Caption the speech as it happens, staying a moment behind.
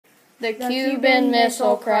The Cuban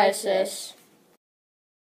Missile Crisis.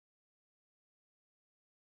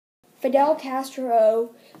 Fidel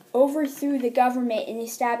Castro overthrew the government and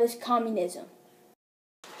established communism.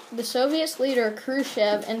 The Soviet leader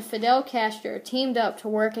Khrushchev and Fidel Castro teamed up to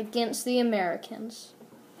work against the Americans.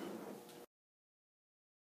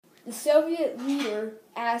 The Soviet leader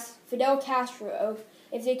asked Fidel Castro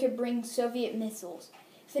if they could bring Soviet missiles.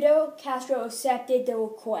 Fidel Castro accepted the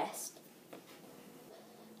request.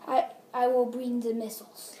 I will bring the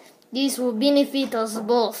missiles. These will benefit us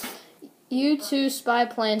both. U-2 spy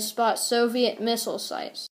planes spot Soviet missile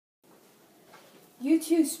sites.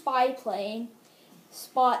 U-2 spy plane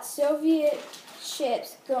spots Soviet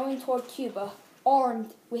ships going toward Cuba,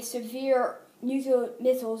 armed with severe nuclear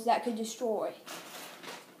missiles that could destroy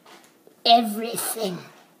everything.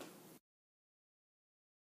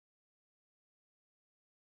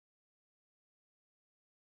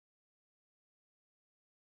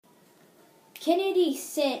 Kennedy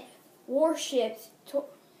sent warships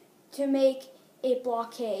to make a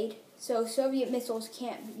blockade so Soviet missiles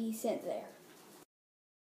can't be sent there.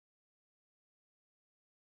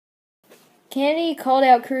 Kennedy called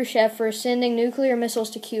out Khrushchev for sending nuclear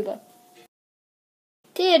missiles to Cuba.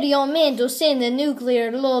 Tell your men to send the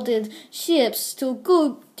nuclear-loaded ships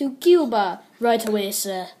to Cuba right away,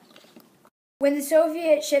 sir. When the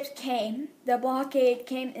Soviet ships came, the blockade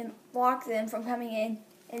came and blocked them from coming in,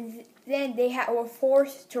 and then they were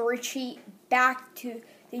forced to retreat back to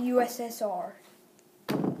the USSR.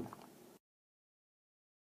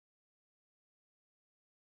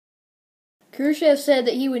 Khrushchev said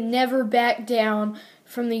that he would never back down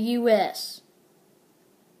from the U.S.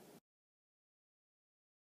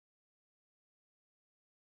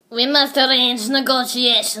 We must arrange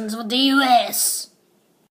negotiations with the U.S.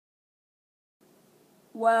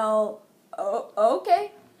 Well,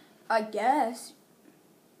 okay, I guess.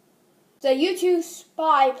 The U-2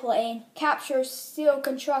 spy plane captures steel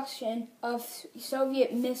construction of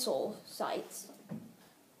Soviet missile sites.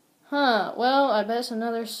 Huh, well, I bet it's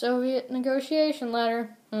another Soviet negotiation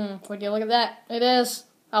letter. Would you look at that? It is.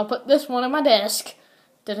 I'll put this one on my desk.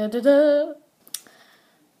 Da-da-da-da.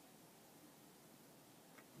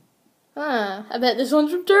 Huh, I bet this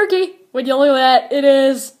one's from Turkey. Would you look at that? It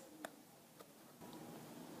is.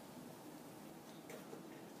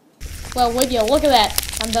 Well, would you look at that?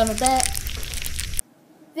 I'm done with that.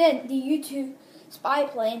 Then the U-2 spy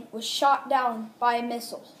plane was shot down by a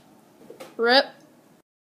missile. Rip.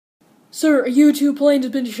 Sir, a U-2 plane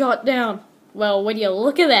has been shot down. Well, would you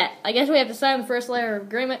look at that? I guess we have to sign the first letter of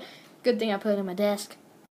agreement. Good thing I put it on my desk.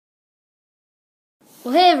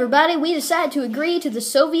 Well, hey everybody, we decided to agree to the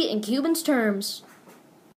Soviet and Cuban's terms.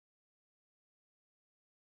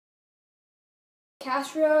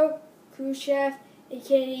 Castro, Khrushchev, and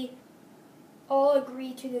Kennedy all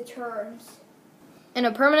agreed to the terms. And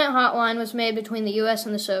a permanent hotline was made between the U.S.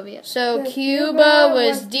 and the Soviets. So Cuba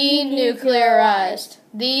was denuclearized.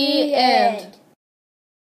 The end.